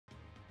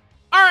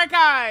Alright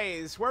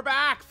guys, we're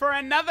back for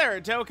another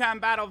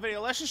Dokkan battle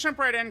video. Let's just jump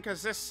right in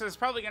because this is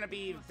probably going to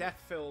be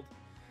death-filled.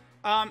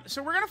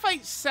 So we're going to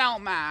fight Cell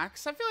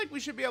Max. I feel like we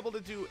should be able to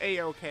do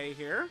A-OK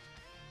here.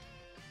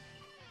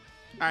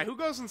 Alright, who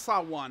goes in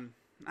slot 1?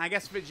 I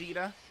guess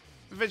Vegeta.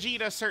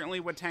 Vegeta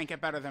certainly would tank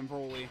it better than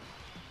Broly.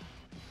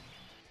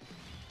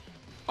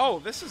 Oh,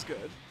 this is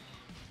good.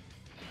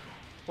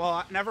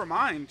 Well, never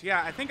mind.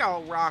 Yeah, I think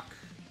I'll rock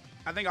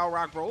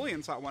Broly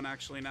in slot 1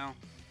 actually now.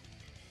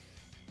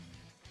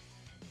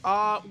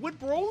 Would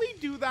Broly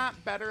do that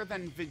better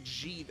than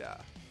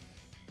Vegeta?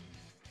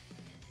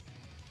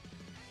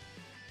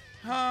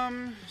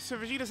 So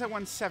Vegeta's at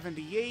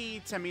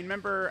 178. I mean,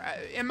 remember,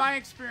 in my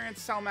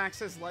experience, Cell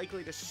Max is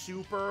likely to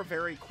super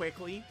very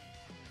quickly.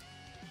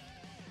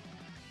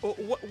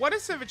 What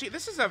is the Vegeta?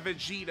 This is a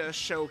Vegeta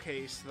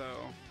showcase,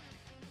 though.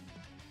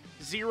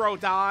 Zero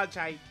dodge.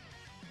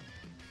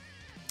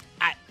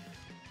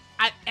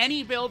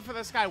 Any build for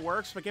this guy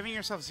works, but giving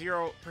yourself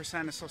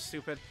 0% is so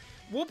stupid.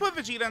 We'll put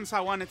Vegeta in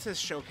slot 1. It's his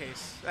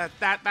showcase.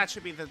 That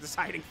should be the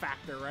deciding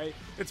factor, right?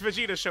 It's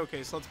Vegeta's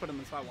showcase. So let's put him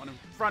in slot 1 in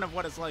front of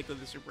what is likely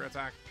the super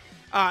attack.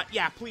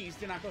 Yeah, please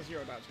do not go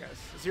zero dodge, guys.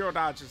 Zero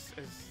dodge is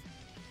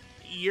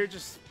you're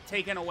just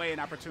taking away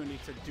an opportunity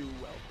to do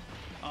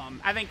well.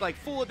 I think like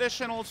full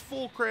additionals,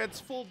 full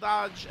crits, full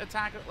dodge,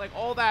 attack, like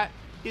all that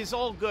is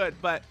all good,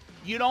 but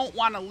you don't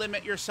want to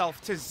limit yourself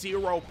to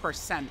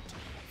 0%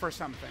 for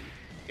something.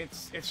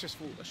 It's just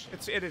foolish.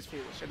 It is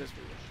foolish. It is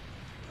foolish.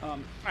 All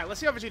right,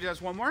 let's see how Vegeta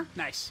does. One more.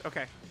 Nice.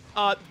 Okay.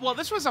 Well,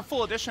 this was a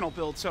full additional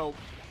build, so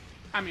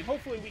I mean,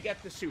 hopefully we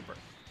get the super.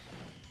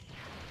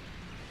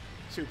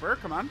 Super,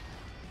 come on.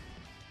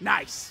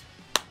 Nice.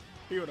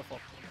 Beautiful.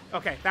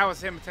 Okay, that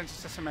was him. Attention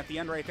system at the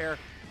end right there.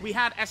 We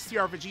had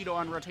STR Vegeta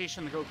on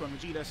rotation, the Goku and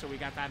Vegeta, so we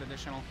got that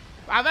additional.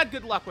 I've had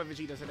good luck with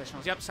Vegeta's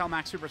additionals. Yep, Cell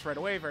Max supers right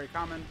away. Very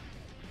common.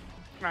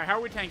 All right, how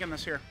are we tanking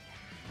this here?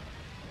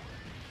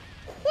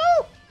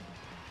 Woo!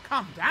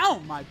 Calm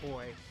down, my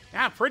boy.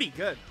 Yeah, pretty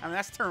good. I mean,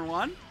 that's turn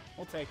 1.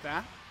 We'll take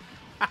that.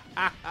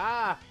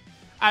 I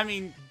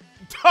mean,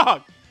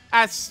 dog,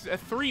 that's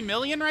 3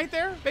 million right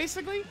there,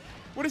 basically.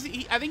 What is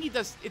he? I think he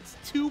does, it's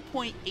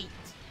 2.8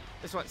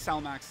 is what Cell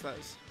Max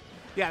does.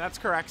 Yeah, that's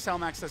correct. Cell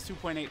Max does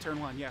 2.8 turn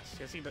 1. Yes,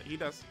 he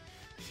does.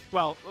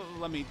 Well,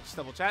 let me just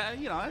double check.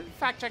 You know,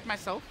 fact check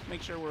myself.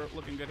 Make sure we're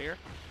looking good here.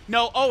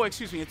 No, oh,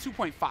 excuse me. It's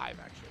 2.5,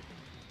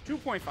 actually.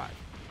 2.5.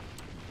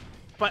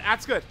 But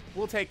that's good.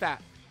 We'll take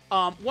that.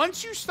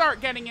 Once you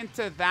start getting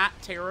into that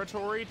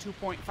territory,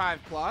 2.5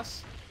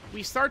 plus,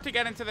 we start to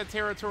get into the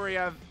territory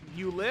of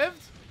you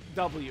lived,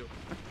 W,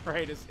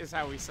 right, is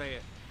how we say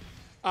it.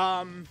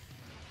 I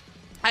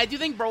do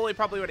think Broly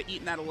probably would have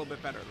eaten that a little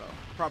bit better, though,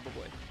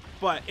 probably.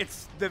 But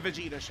it's the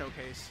Vegeta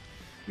showcase.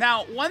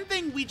 Now, one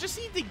thing, we just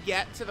need to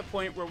get to the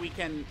point where we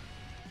can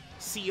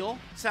seal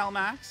Cell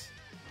Max,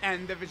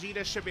 and the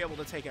Vegeta should be able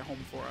to take it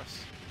home for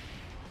us.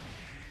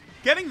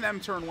 Getting them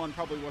turn 1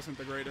 probably wasn't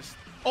the greatest.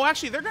 Oh,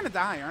 actually, they're going to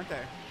die, aren't they?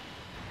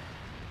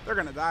 They're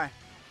going to die.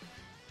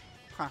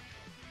 Huh.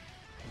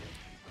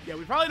 Yeah,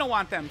 we probably don't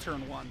want them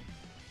turn 1.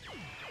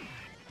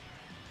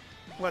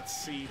 Let's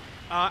see.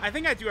 I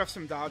think I do have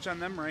some dodge on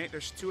them, right?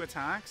 There's 2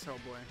 attacks. Oh,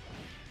 boy.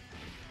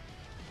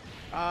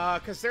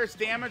 Because there's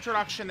damage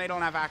reduction they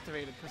don't have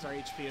activated because our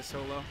HP is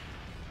so low.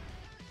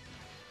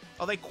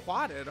 Oh, they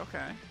quadded.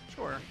 Okay,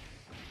 sure.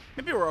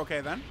 Maybe we're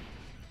okay then.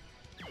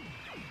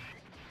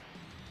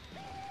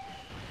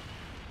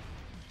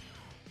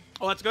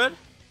 Oh, that's good?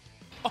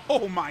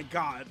 Oh my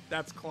god,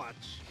 that's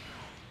clutch.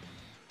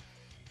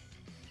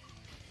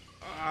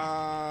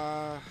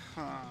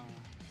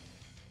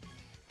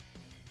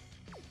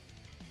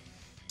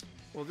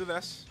 We'll do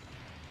this.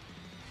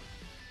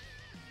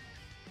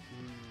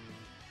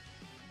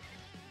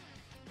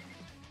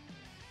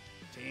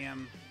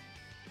 Damn.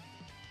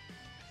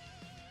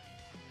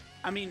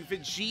 I mean,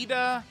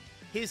 Vegeta,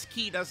 his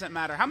key doesn't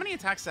matter. How many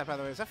attacks is that, by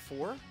the way? Is that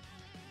 4?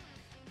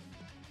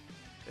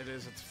 It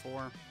is, it's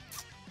 4.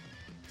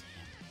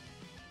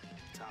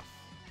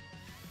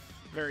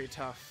 Very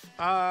tough.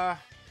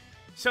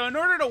 So in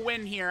order to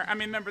win here, I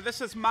mean, remember,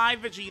 this is my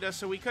Vegeta,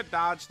 so we could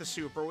dodge the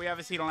super. We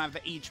obviously don't have the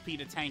HP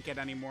to tank it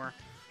anymore.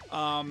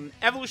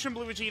 Evolution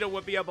Blue Vegeta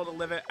would be able to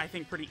live it, I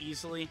think, pretty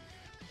easily.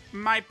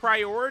 My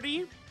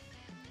priority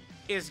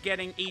is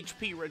getting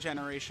HP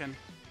regeneration,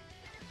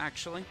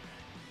 actually.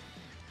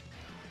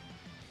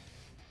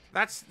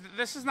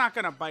 This is not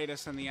going to bite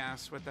us in the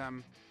ass with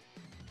them.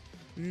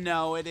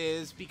 No, it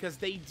is, because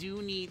they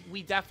do need,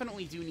 we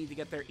definitely do need to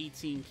get their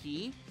 18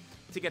 key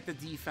to get the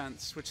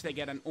defense, which they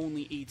get an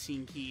only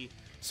 18 key.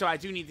 So I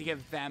do need to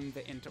give them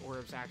the int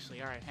orbs,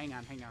 actually. All right, hang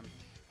on.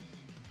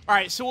 All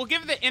right, so we'll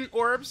give the int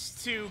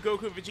orbs to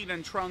Goku, Vegeta,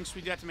 and Trunks.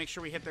 We do have to make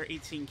sure we hit their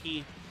 18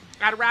 key.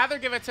 I'd rather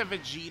give it to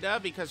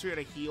Vegeta because we would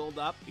have healed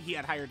up. He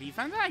had higher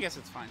defense. I guess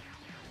it's fine.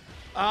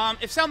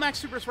 If Cell Max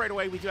supers right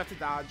away, we do have to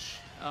dodge.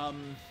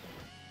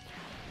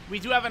 We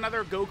do have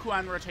another Goku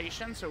on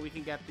rotation, so we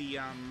can get the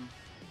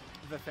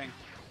thing.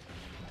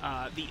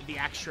 The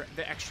extra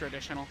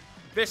additional.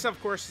 This,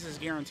 of course, is his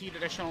guaranteed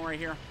additional right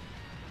here.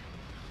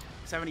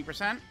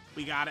 70%.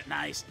 We got it.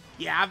 Nice.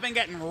 Yeah, I've been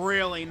getting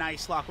really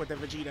nice luck with the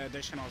Vegeta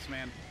additionals,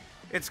 man.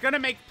 It's going to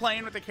make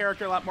playing with the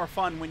character a lot more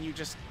fun when you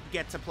just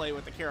get to play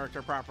with the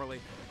character properly.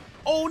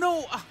 Oh,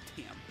 no. Oh,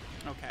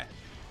 damn. Okay.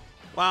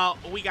 Well,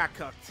 we got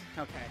cooked.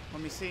 Okay,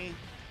 let me see.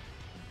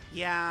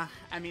 Yeah,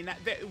 I mean,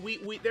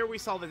 there we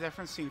saw the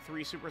difference between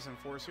 3 supers and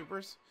 4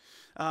 supers.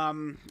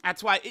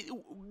 That's why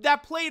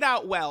that played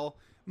out well.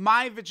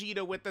 My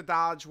Vegeta with the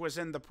dodge was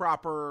in the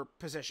proper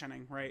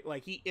positioning, right?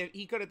 Like,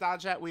 he could have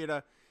dodged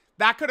that.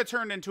 That could have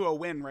turned into a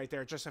win right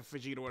there, just if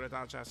Vegeta would have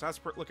dodged that. So that's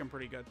looking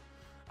pretty good.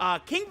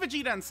 King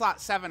Vegeta in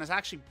slot 7 is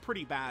actually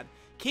pretty bad.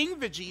 King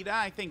Vegeta,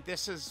 I think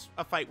this is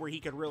a fight where he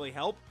could really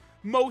help.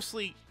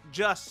 Mostly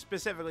just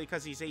specifically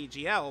because he's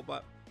AGL,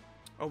 but...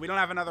 Oh, we don't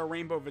have another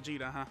Rainbow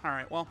Vegeta, huh? All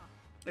right, well,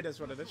 it is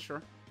what it is,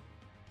 sure.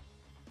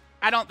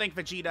 I don't think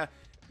Vegeta...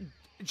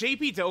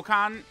 JP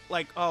Dokkan,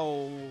 like,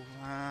 oh...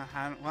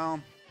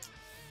 well,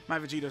 my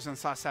Vegeta's in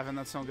slot 7.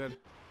 That's no good.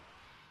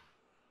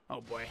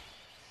 Oh, boy.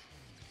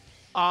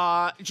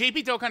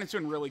 JP Dokkan is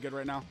doing really good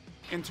right now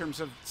in terms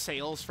of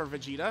sales for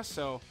Vegeta,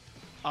 so...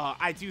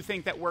 I do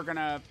think that we're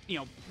gonna, you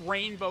know,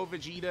 Rainbow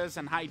Vegetas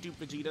and high dupe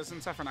Vegetas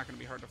and stuff are not gonna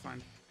be hard to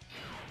find.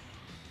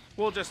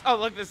 We'll just... Oh,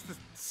 look, this is the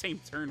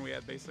same turn we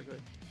had, basically.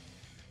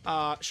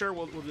 Sure,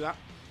 we'll do that.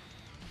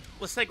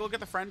 Let's take a look at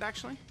the friend,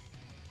 actually.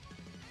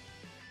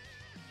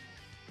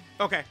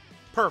 Okay,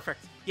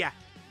 perfect. Yeah.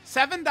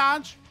 7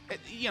 dodge.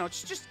 You know,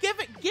 just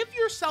give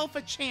yourself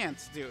a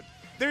chance, dude.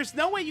 There's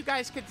no way you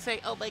guys could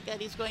say, oh my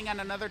god, he's going on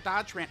another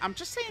dodge rant. I'm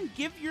just saying,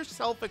 give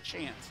yourself a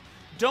chance.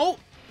 Don't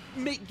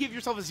give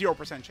yourself a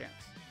 0% chance.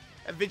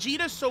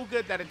 Vegeta's so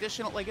good that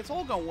additional... Like, it's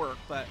all gonna work,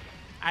 but...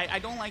 I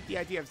don't like the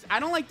idea of... I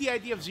don't like the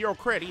idea of 0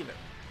 crit either.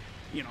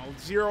 You know,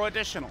 0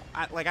 additional.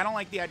 I don't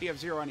like the idea of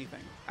 0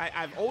 anything.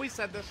 I've always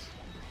said this.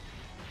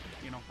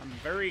 You know, I'm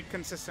very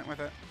consistent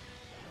with it.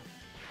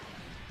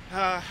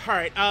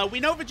 Alright, we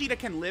know Vegeta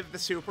can live the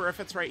super if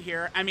it's right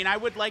here. I mean, I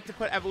would like to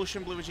put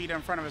Evolution Blue Vegeta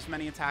in front of as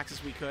many attacks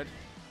as we could.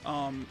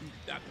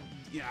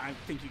 Yeah, I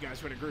think you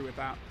guys would agree with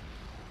that.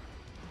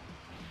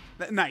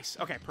 Nice.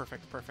 Okay,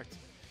 perfect, perfect.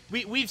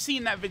 We've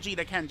seen that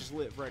Vegeta can just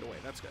live right away.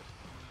 That's good.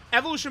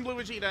 Evolution Blue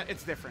Vegeta,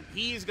 it's different.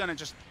 He's gonna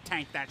just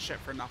tank that shit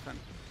for nothing.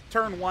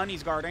 Turn 1,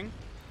 he's guarding,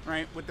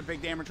 right? With the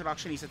big damage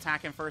reduction, he's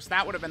attacking first.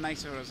 That would have been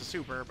nice if it was a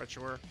super, but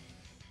sure.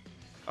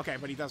 Okay,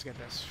 but he does get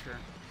this, sure.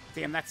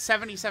 Damn, that's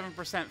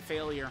 77%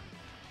 failure.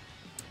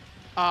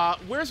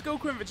 Where's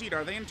Goku and Vegeta?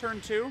 Are they in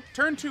turn 2?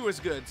 Turn 2 is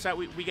good, so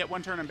we get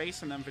 1 turn in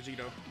base and then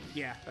Vegeta.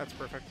 Yeah, that's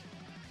perfect.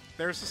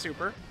 There's the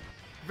super.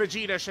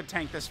 Vegeta should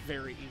tank this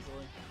very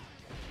easily.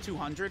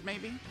 200,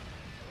 maybe?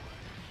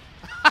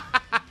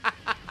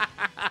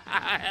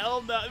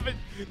 Hell no.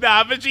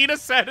 Nah, Vegeta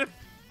said it.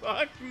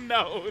 Fuck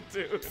no,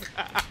 dude.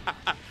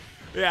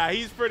 Yeah,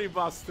 he's pretty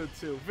busted,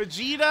 too.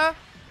 Vegeta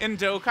in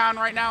Dokkan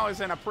right now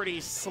is in a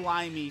pretty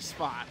slimy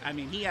spot. I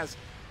mean, he has...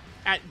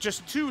 At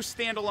just 2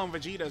 standalone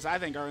Vegetas, I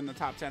think, are in the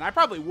top 10. I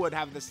probably would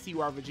have this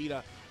TR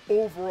Vegeta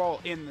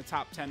overall in the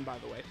top 10, by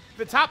the way.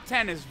 The top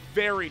 10 is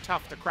very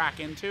tough to crack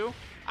into.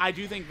 I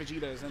do think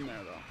Vegeta is in there,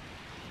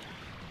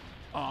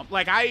 though.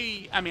 Like,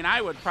 I mean,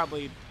 I would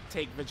probably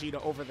take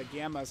Vegeta over the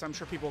Gammas. I'm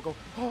sure people will go,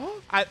 oh,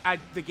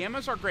 the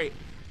Gammas are great.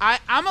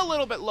 I'm a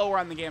little bit lower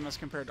on the Gammas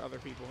compared to other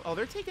people. Oh,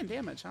 they're taking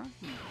damage, huh?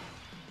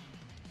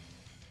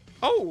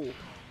 Oh.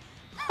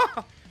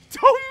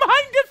 Don't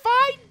mind if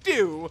I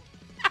do.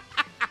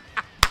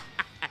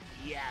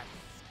 Yes.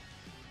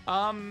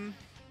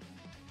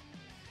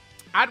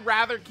 I'd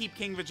rather keep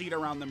King Vegeta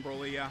around than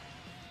Broly, yeah.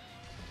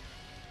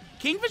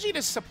 King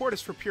Vegeta's support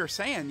is for Pure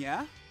Saiyan,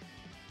 yeah?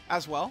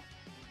 As well.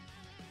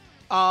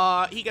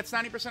 He gets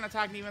 90%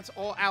 attack and defense.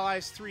 All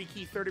allies 3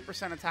 key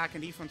 30% attack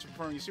and defense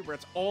performing super.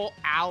 It's all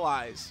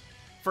allies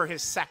for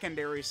his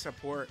secondary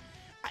support.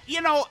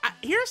 You know,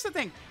 here's the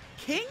thing.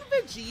 King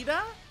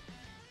Vegeta,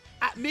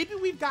 maybe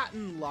we've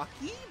gotten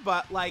lucky,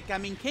 but, like, I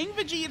mean, King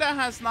Vegeta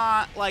has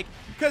not, like,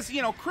 because,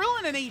 you know,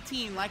 Krillin and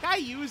 18, like, I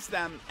used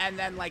them, and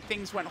then, like,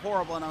 things went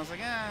horrible, and I was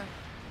like,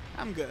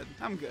 I'm good.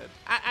 I'm good.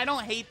 I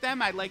don't hate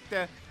them. I like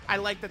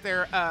that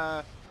they're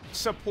a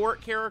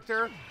support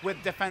character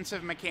with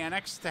defensive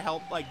mechanics to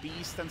help, like,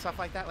 Beast and stuff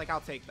like that. Like,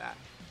 I'll take that.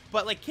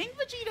 But, like, King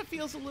Vegeta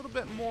feels a little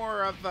bit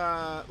more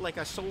of, like,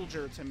 a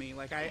soldier to me.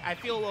 Like, I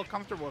feel a little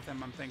comfortable with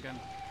him, I'm thinking.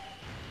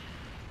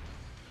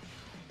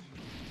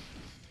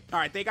 All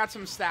right, they got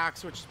some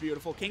stacks, which is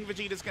beautiful. King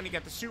Vegeta's going to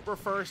get the super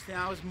first.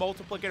 Now his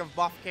multiplicative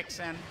buff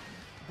kicks in.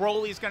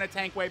 Broly's going to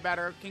tank way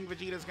better. King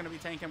Vegeta's going to be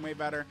tanking way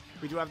better.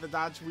 We do have the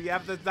dodge. We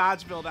have the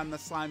dodge build on the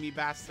slimy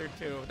bastard,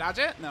 too. Dodge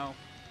it? No. All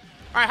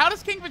right, how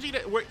does King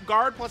Vegeta...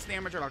 Guard plus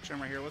damage reduction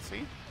right here. Let's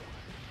see.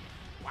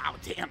 Wow,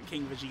 damn,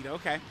 King Vegeta.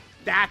 Okay.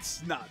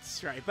 That's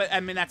nuts, right? But,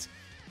 I mean, that's...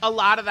 A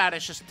lot of that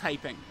is just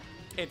typing.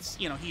 It's,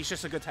 you know, he's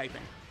just a good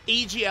typing.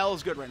 AGL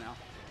is good right now.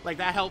 Like,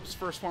 that helps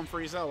First Form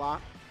Frieza a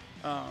lot.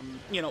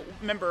 You know,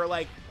 remember,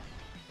 like,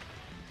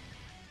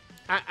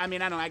 I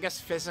mean, I don't know, I guess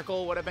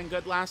physical would have been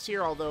good last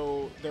year,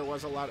 although there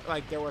was a lot of,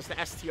 like, there was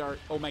the STR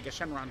Omega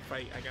Shenron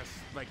fight, I guess,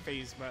 like,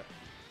 phase, but,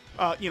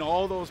 you know,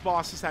 all those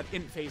bosses had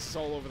int phases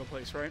all over the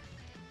place, right?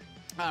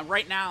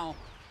 Right now,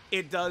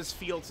 it does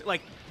feel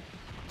like,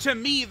 to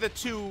me, the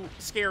two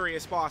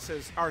scariest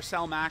bosses are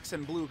Cell Max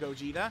and Blue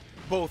Gogeta.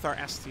 Both are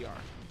STR.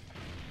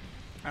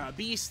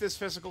 Beast is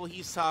physical,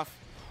 he's tough.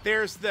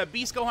 There's the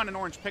Beast Gohan and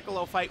Orange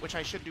Piccolo fight, which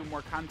I should do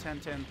more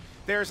content in.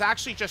 There's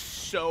actually just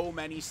so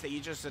many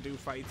stages to do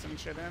fights and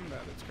shit in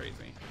that it's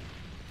crazy.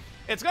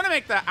 It's gonna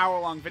make the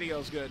hour-long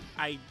videos good.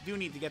 I do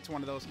need to get to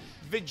one of those.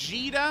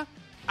 Vegeta,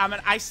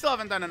 I still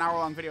haven't done an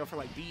hour-long video for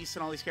like Beast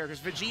and all these characters.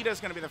 Vegeta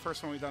is gonna be the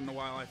first one we've done in a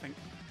while, I think.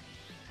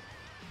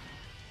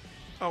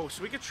 Oh,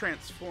 so we could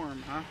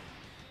transform, huh?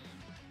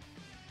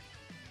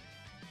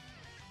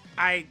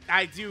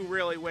 I do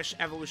really wish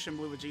Evolution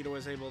Blue Vegeta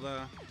was able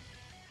to...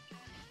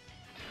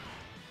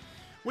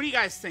 What do you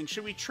guys think?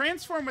 Should we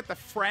transform with the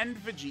friend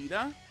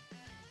Vegeta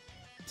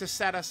to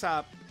set us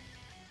up?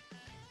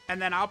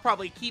 And then I'll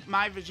probably keep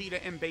my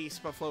Vegeta in base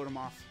but float him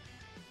off.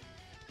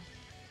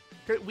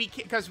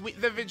 Because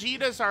the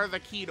Vegetas are the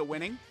key to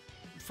winning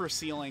for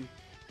sealing.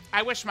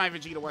 I wish my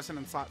Vegeta wasn't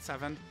in slot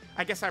 7.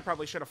 I guess I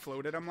probably should have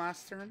floated him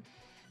last turn.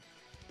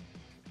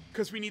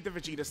 Because we need the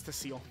Vegetas to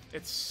seal.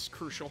 It's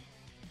crucial.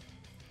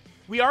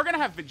 We are going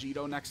to have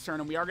Vegito next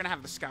turn, and we are going to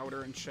have the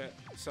Scouter and shit.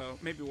 So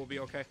maybe we'll be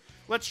okay.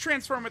 Let's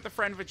transform with the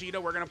friend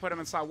Vegeta. We're going to put him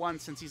in slot 1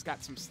 since he's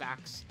got some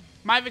stacks.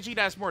 My Vegeta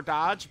has more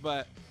dodge,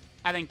 but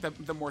I think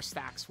the more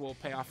stacks will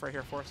pay off right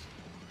here for us.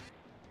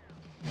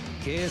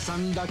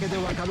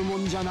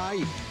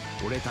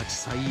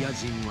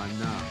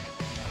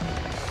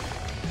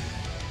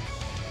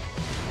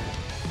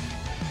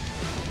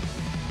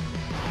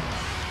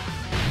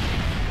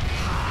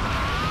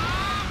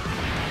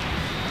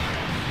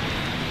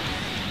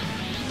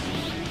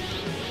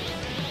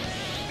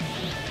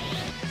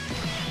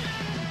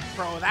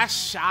 Bro, that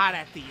shot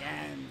at the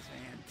end,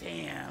 man.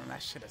 Damn,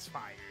 that shit is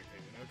fire,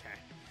 dude. Okay.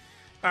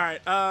 All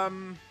right,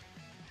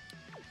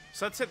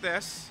 so let's hit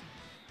this.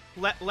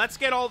 Let's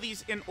get all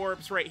these in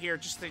orbs right here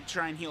just to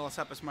try and heal us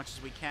up as much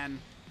as we can.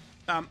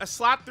 A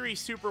slot 3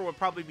 super would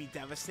probably be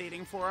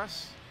devastating for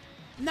us.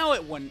 No,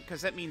 it wouldn't,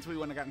 because that means we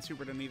wouldn't have gotten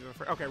super to neither.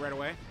 Okay, right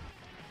away.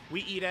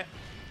 We eat it.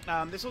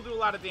 This will do a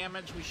lot of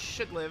damage. We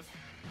should live.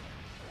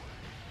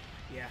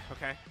 Yeah,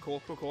 okay.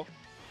 Cool, cool, cool.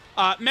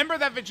 Remember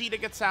that Vegeta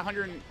gets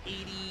 180%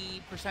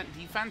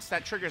 defense?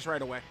 That triggers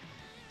right away.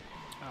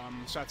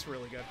 So that's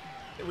really good.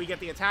 We get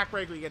the attack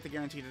break. We get the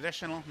guaranteed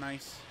additional.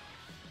 Nice.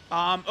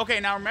 Okay,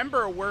 now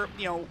remember, we're,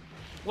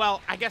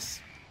 well, I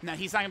guess, no,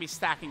 he's not going to be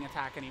stacking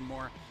attack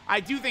anymore. I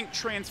do think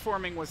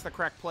transforming was the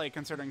correct play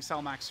considering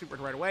Cell Max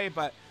supered right away,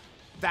 but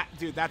that,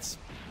 dude, that's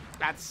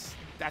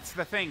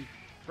the thing,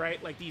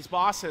 right? Like, these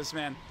bosses,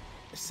 man,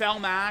 Cell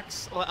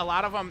Max, a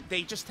lot of them,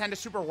 they just tend to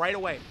super right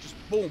away. Just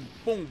boom,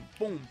 boom,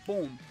 boom,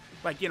 boom.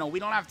 Like, we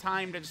don't have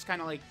time to just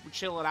kind of, like,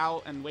 chill it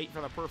out and wait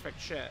for the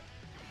perfect shit.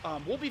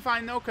 We'll be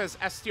fine, though, because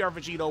STR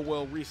Vegito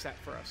will reset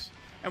for us.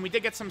 And we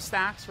did get some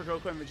stacks for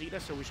Goku and Vegeta,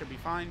 so we should be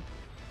fine.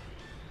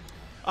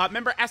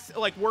 Remember,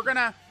 we're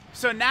gonna...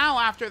 So now,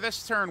 after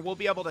this turn, we'll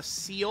be able to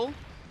seal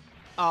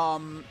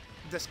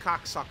this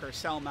cocksucker,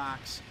 Cell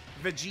Max.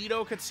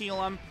 Vegito could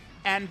seal him,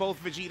 and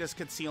both Vegetas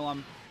could seal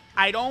him.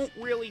 I don't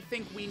really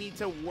think we need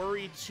to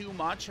worry too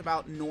much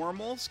about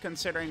normals,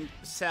 considering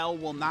Cell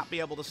will not be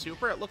able to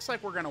super. It looks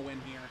like we're going to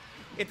win here.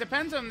 It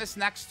depends on this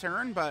next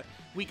turn, but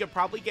we could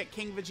probably get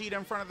King Vegeta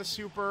in front of the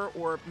super,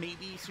 or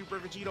maybe Super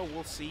Vegito.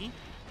 We'll see.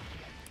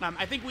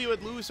 I think we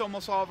would lose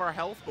almost all of our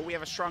health, but we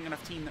have a strong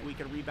enough team that we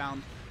could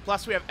rebound.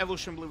 Plus, we have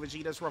Evolution Blue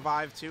Vegeta's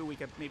revive, too. We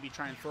could maybe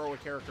try and throw a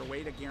character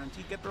away to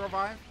guarantee get the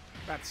revive.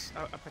 That's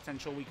a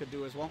potential we could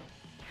do as well.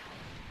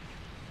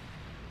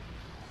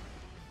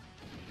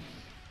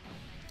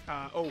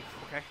 Oh,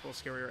 okay. A little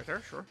scary right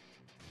there, sure.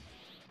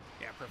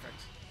 Yeah, perfect.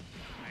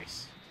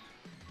 Nice.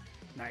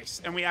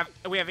 Nice. And we have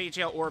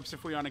HL orbs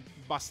if we want to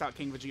bust out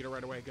King Vegeta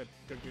right away. Good.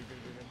 Good, good, good,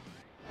 good, good.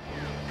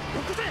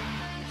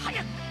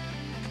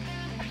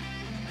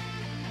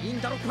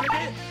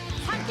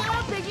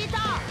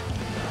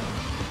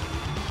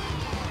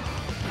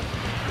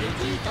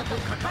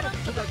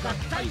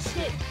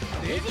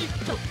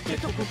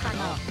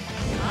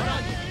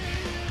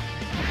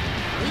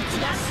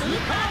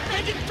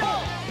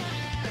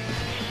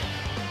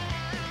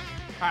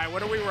 Alright,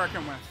 what are we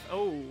working with?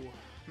 Oh.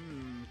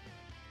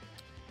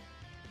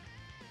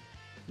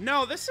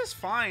 No, this is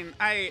fine.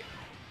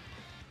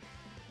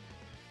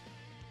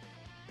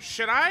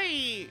 Should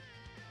I...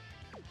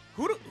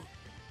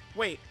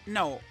 Wait,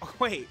 no.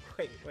 Wait.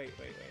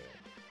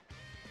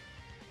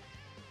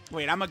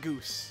 Wait, I'm a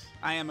goose.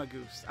 I am a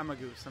goose. I'm a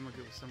goose.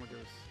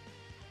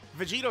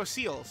 Vegito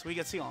seals. We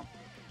get seal him.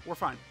 We're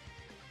fine.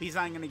 He's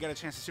not going to get a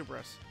chance to super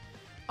us.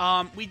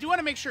 We do want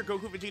to make sure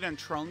Goku, Vegeta, and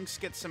Trunks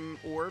get some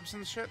orbs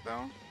and shit,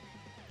 though.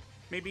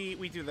 Maybe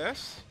we do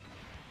this.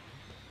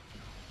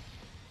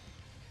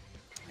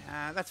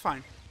 That's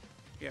fine.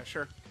 Yeah,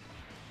 sure.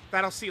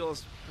 That'll seal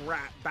his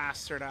rat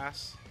bastard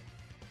ass.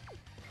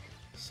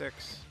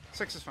 6.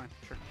 6 is fine.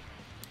 Sure.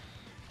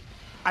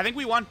 I think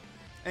we won.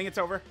 I think it's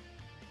over.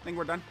 I think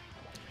we're done.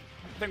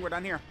 I think we're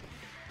done here.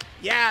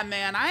 Yeah,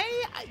 man.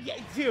 Yeah,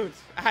 dude.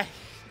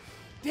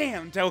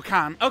 Damn,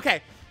 Dokkan.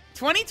 Okay.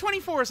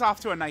 2024 is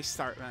off to a nice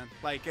start, man.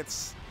 Like,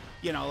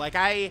 You know, like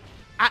I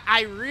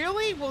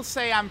really will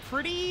say I'm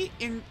pretty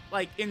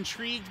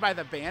intrigued by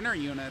the banner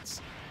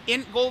units.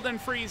 In Golden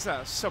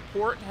Frieza,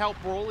 support help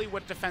Broly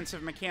with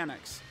defensive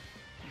mechanics.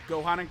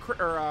 Gohan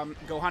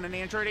and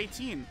Android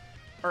 18,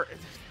 or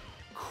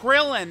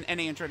Krillin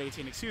and Android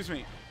 18, excuse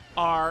me,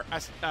 are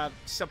a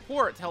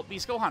support to help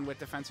Beast Gohan with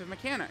defensive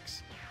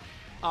mechanics.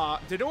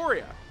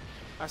 Dodoria,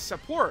 a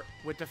support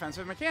with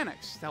defensive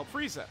mechanics to help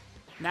Frieza.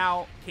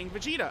 Now King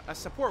Vegeta, a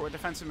support with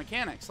defensive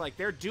mechanics. Like,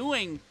 they're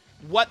doing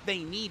what they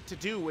need to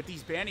do with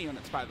these banner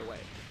units, by the way.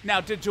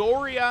 Now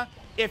Dodoria,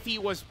 if he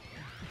was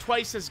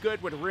twice as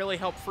good, would really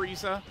help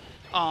Frieza.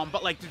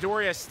 But like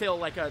Dodoria is still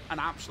like an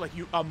option, like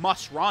a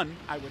must run,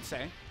 I would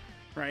say,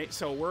 right?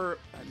 So we're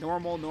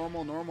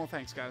normal.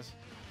 Thanks, guys.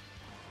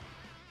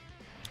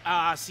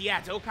 So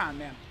yeah, Dokkan,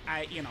 man,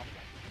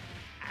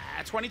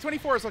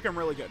 2024 is looking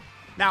really good.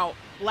 Now,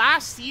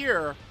 last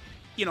year,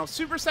 you know,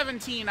 Super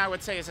 17, I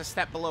would say, is a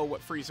step below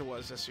what Frieza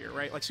was this year,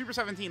 right? Like Super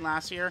 17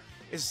 last year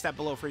is a step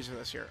below Frieza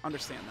this year.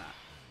 Understand that,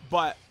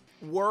 but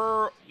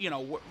we're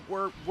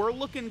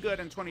looking good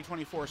in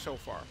 2024 so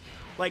far.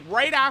 Like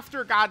right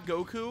after God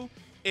Goku,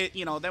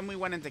 then we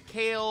went into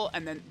Kale,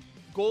 and then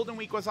Golden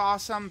Week was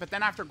awesome. But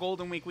then after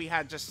Golden Week, we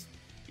had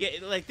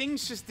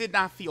things just did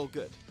not feel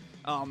good.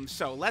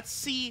 So let's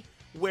see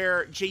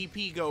where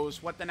JP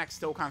goes. What the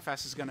next Dokkan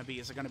Fest is going to be?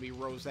 Is it going to be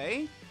Rose?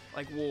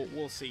 Like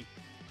we'll see.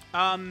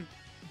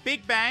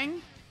 Big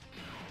Bang.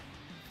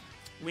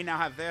 We now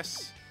have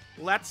this.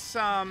 Let's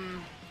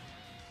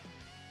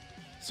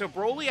So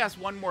Broly has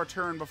one more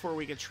turn before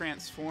we could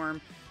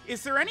transform.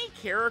 Is there any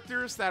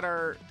characters that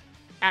are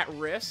at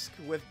risk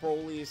with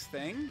Broly's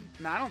thing?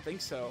 No, I don't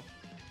think so.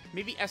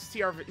 Maybe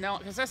STR... No,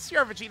 because STR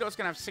Vegeta is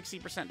going to have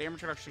 60%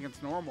 damage reduction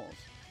against normals.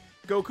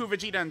 Goku,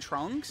 Vegeta, and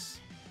Trunks?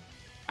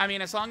 I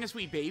mean, as long as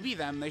we baby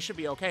them, they should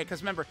be okay.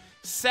 Because remember,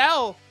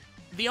 Cell...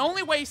 The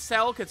only way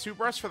Cell could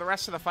Super Rush for the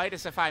rest of the fight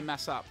is if I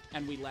mess up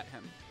and we let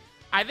him.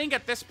 I think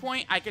at this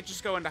point, I could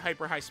just go into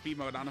hyper high speed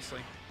mode, honestly.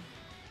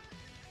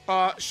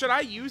 Should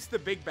I use the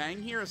Big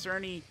Bang here? Is there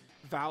any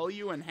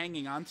value in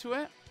hanging on to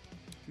it?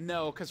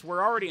 No, because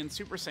we're already in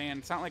Super Saiyan.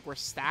 It's not like we're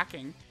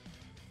stacking.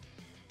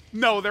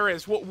 No, there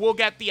is. We'll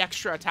get the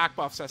extra attack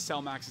buffs as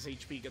Cell Max's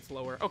HP gets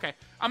lower. Okay,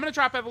 I'm going to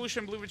drop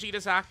Evolution Blue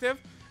Vegeta's active,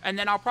 and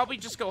then I'll probably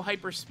just go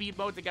hyper speed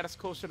mode to get us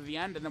closer to the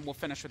end, and then we'll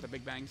finish with the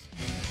Big Bangs.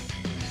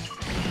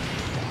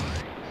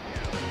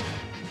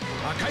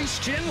 破壊し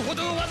きれんほ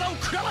どの技を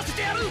食らわせ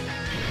てやる。こ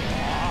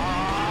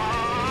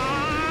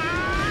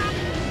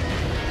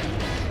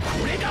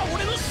れが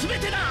俺の全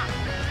てだ。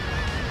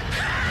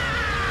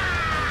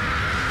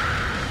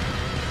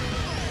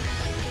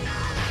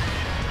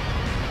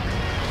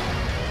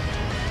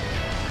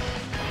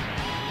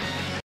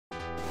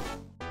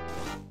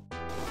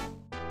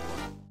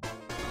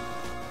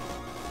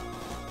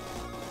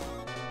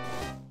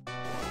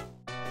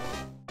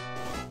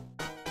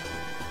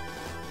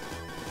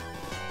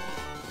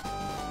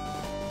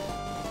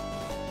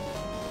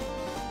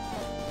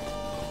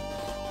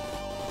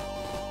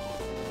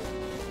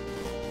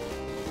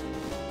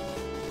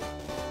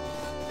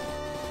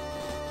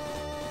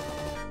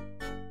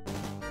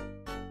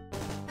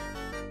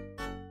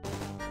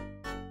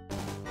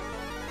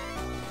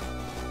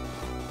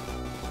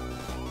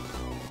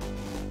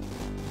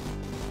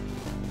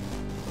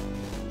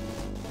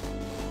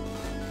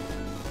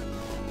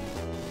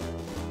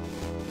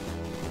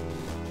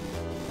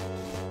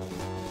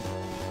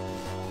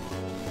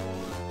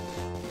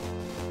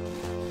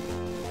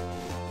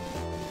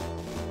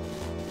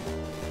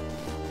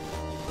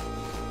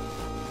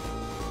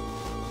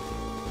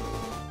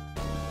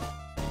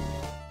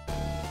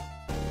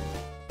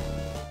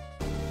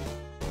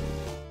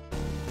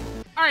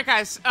 Alright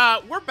guys,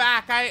 we're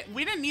back.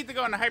 We didn't need to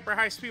go into hyper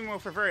high speed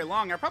mode for very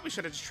long. I probably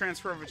should have just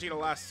transferred Vegeta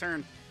last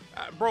turn.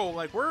 Bro,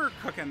 like, we're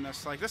cooking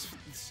this. Like,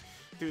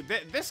 dude,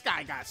 this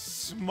guy got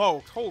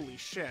smoked. Holy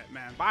shit,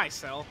 man. Bye,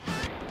 Cell.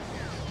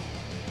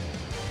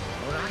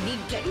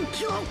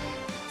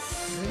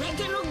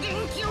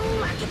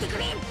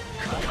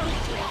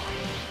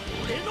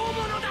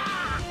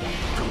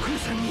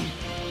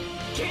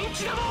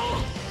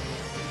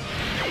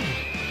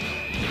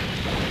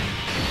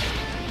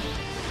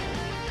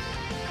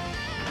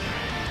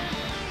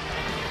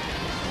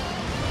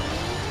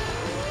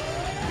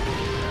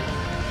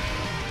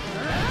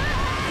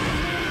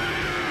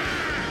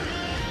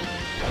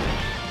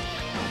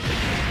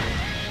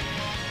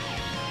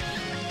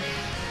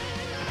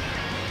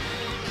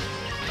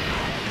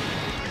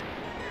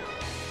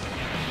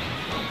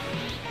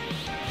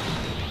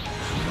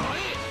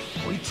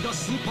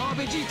スーパー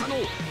ベジータの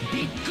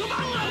ビッグバン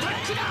アタ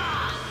ックだ。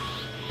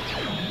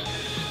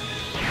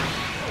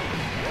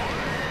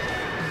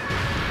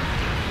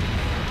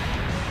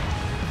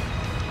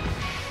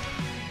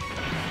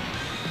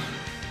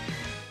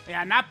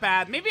Yeah, not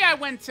bad. Maybe I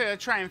went to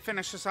try and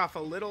finish this off a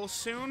little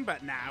soon,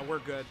 but nah, we're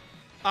good.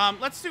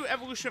 Let's do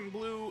Evolution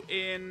Blue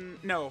in...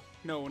 No.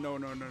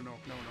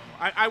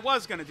 I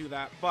was gonna do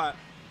that, but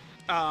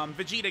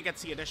Vegeta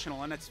gets the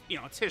additional, and it's,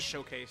 it's his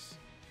showcase.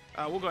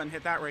 We'll go ahead and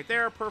hit that right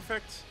there.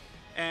 Perfect.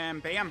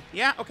 And bam.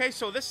 Yeah, okay,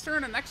 so this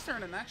turn and next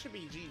turn, and that should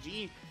be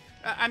GG.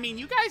 I mean,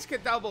 you guys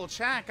could double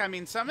check. I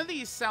mean, some of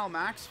these Cell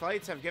Max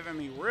fights have given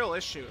me real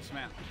issues,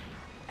 man.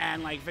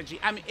 And, like, Vegeta...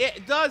 I mean,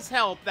 it does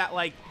help that,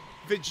 like,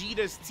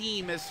 Vegeta's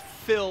team is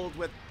filled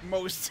with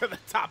most of the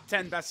top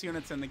 10 best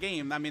units in the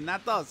game. I mean,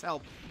 that does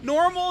help.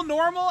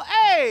 Normal?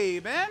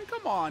 Hey, man,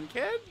 come on,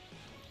 kid.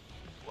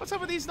 What's up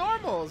with these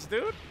normals,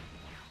 dude?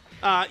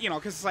 You know,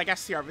 because it's like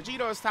STR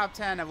Vegeta is top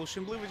 10,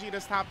 Evolution Blue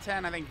Vegeta's top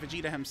 10. I think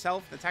Vegeta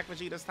himself, the TEQ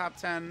Vegeta's top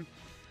 10.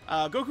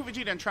 Goku,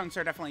 Vegeta, and Trunks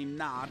are definitely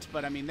not,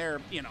 but I mean, they're,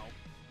 you know,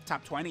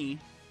 top 20,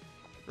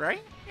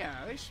 right? Yeah,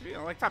 they should be, you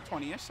know, like top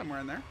 20-ish,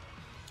 somewhere in there.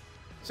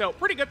 So,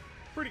 pretty good,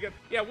 pretty good.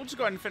 Yeah, we'll just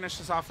go ahead and finish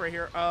this off right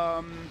here.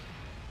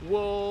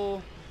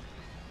 We'll,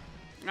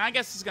 I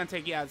guess it's going to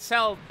take, yeah,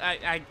 Cell,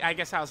 I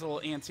guess I was a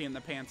little antsy in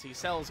the pantsy.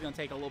 Cell is going to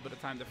take a little bit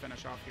of time to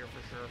finish off here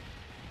for sure.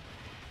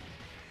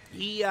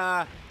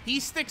 He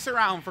sticks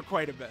around for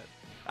quite a bit.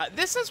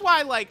 This is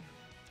why, like,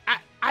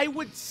 I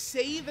would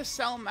say the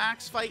Cell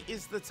Max fight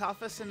is the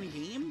toughest in the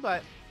game,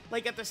 but,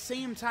 like, at the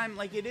same time,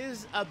 like, it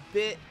is a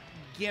bit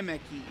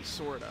gimmicky,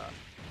 sorta.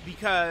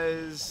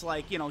 Because,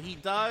 like, you know, he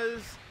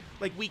does,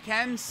 like, we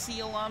can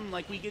seal him,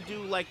 like, we could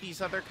do, like, these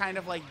other kind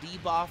of, like,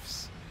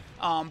 debuffs,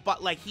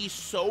 but, like, he's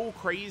so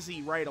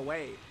crazy right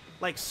away.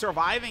 Like,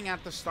 surviving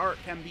at the start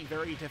can be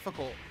very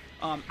difficult.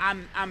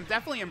 I'm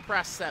definitely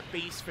impressed that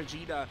base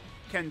Vegeta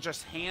can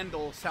just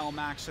handle Cell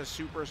Max's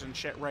supers and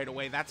shit right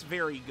away. That's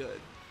very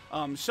good.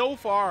 So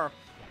far,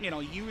 you know,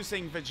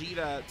 using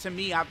Vegeta, to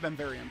me, I've been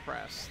very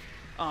impressed.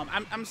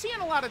 I'm seeing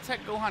a lot of Tech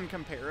Gohan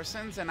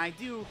comparisons, and I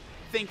do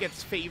think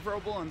it's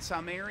favorable in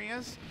some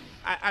areas.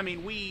 I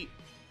mean, we...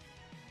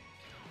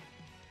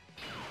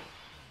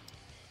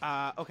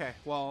 okay,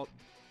 well...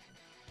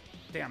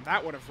 Damn,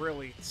 that would have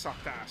really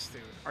sucked ass,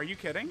 dude. Are you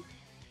kidding?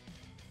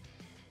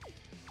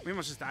 We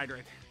almost just died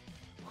right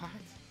there. What?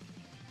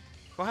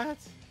 What?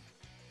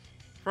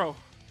 Bro,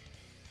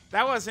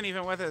 that wasn't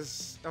even with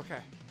his... Okay.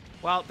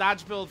 Well,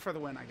 dodge build for the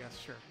win, I guess.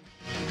 Sure.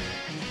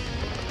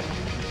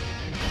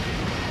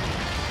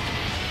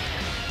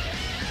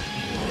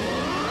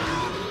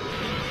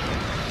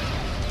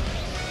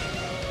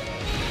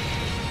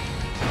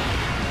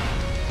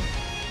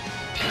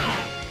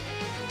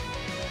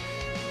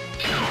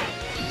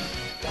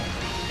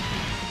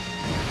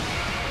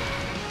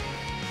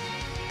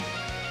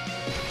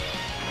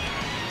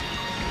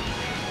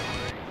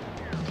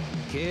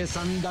 計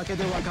算だけ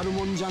でわかる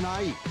もんじゃ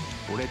ない。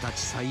俺たち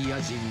サイヤ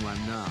人は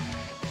な。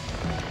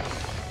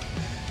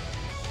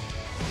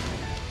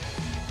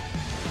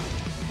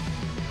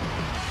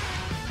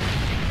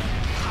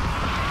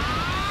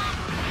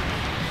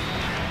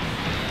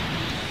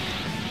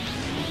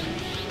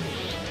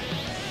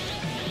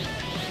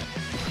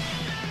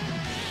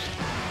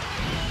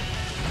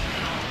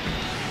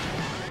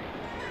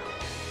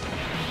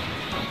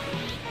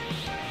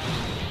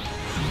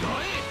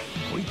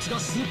こいつが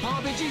スーパ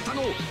ーベジータ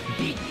の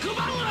ビッグ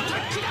バンアタ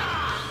ックだ。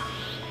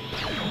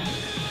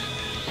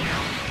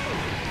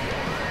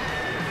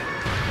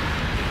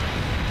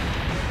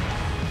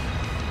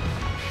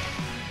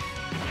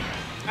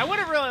I would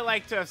have really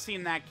liked to have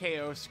seen that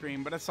KO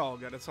screen, but it's all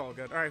good. It's all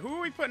good. All right, who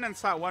are we putting in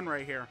slot 1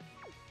 right here?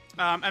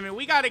 I mean,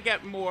 we got to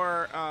get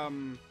more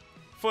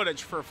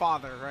footage for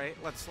Father, right?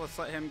 Let's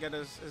let him get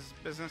his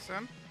business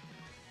in.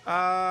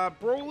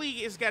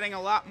 Broly is getting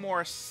a lot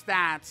more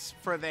stats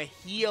for the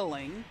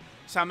healing,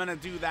 so I'm going to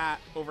do that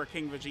over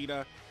King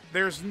Vegeta.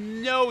 There's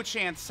no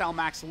chance Cell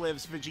Max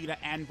lives Vegeta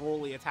and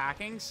Broly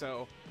attacking,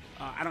 so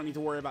I don't need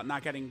to worry about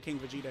not getting King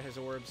Vegeta his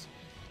orbs.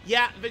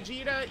 Yeah,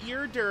 Vegeta,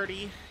 you're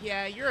dirty.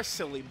 Yeah, you're a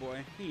silly boy.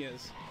 He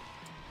is.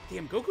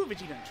 Damn, Goku,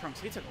 Vegeta, and Trunks,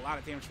 they took a lot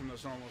of damage from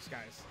those normals,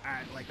 guys.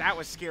 Like, that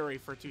was scary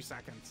for 2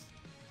 seconds.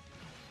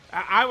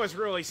 I was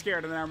really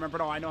scared, and then I remembered,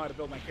 oh, I know how to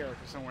build my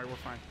character, so don't worry, we're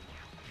fine.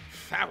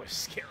 That was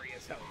scary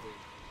as hell, dude.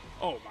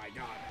 Oh, my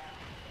God.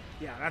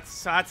 Yeah,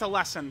 that's a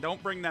lesson.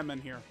 Don't bring them in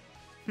here.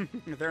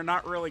 They're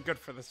not really good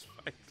for this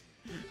fight.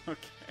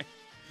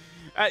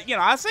 Okay. You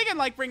know, I was thinking,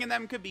 like, bringing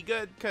them could be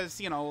good,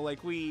 because, you know, like,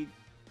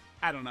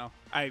 I don't know.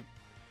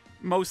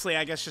 Mostly,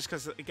 I guess, just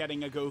because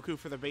getting a Goku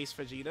for the base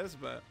Vegetas,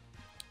 but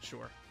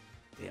sure.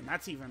 Damn,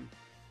 that's even...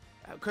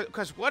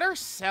 Because what are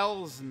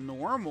Cell's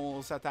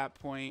normals at that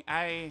point?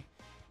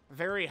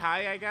 Very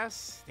high, I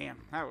guess?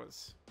 Damn, that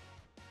was...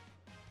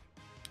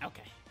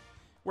 Okay.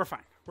 We're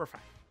fine. We're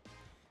fine.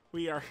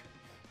 We're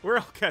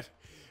all good.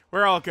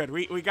 We're all good.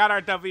 We got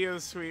our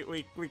W's.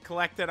 We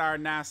collected our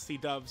nasty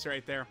dubs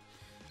right there.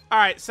 All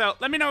right, so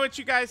let me know what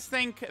you guys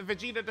think.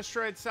 Vegeta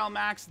destroyed Cell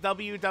Max.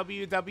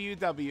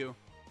 WWWW.